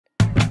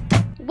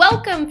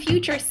Welcome,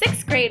 future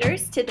 6th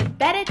graders, to the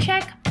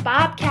Bedichek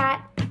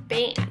Bobcat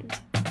Band.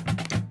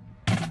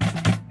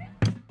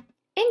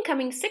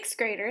 Incoming 6th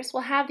graders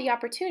will have the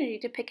opportunity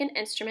to pick an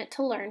instrument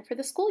to learn for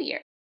the school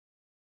year.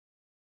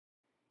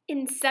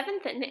 In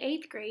 7th and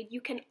 8th grade, you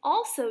can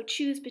also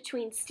choose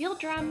between steel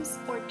drums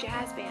or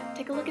jazz band.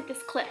 Take a look at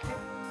this clip.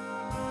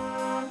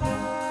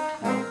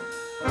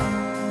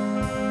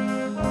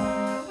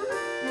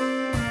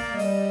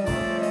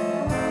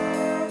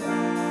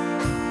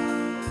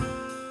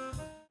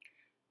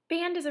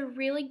 Band is a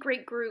really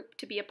great group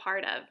to be a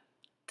part of,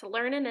 to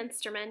learn an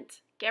instrument,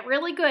 get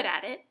really good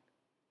at it,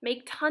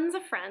 make tons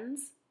of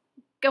friends,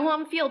 go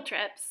on field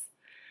trips.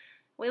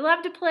 We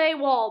love to play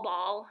wall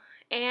ball,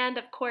 and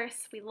of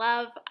course, we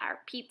love our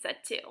pizza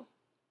too.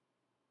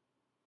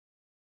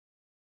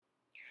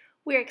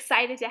 We're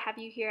excited to have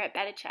you here at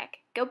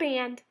Bedichek. Go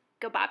Band,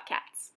 go Bobcats!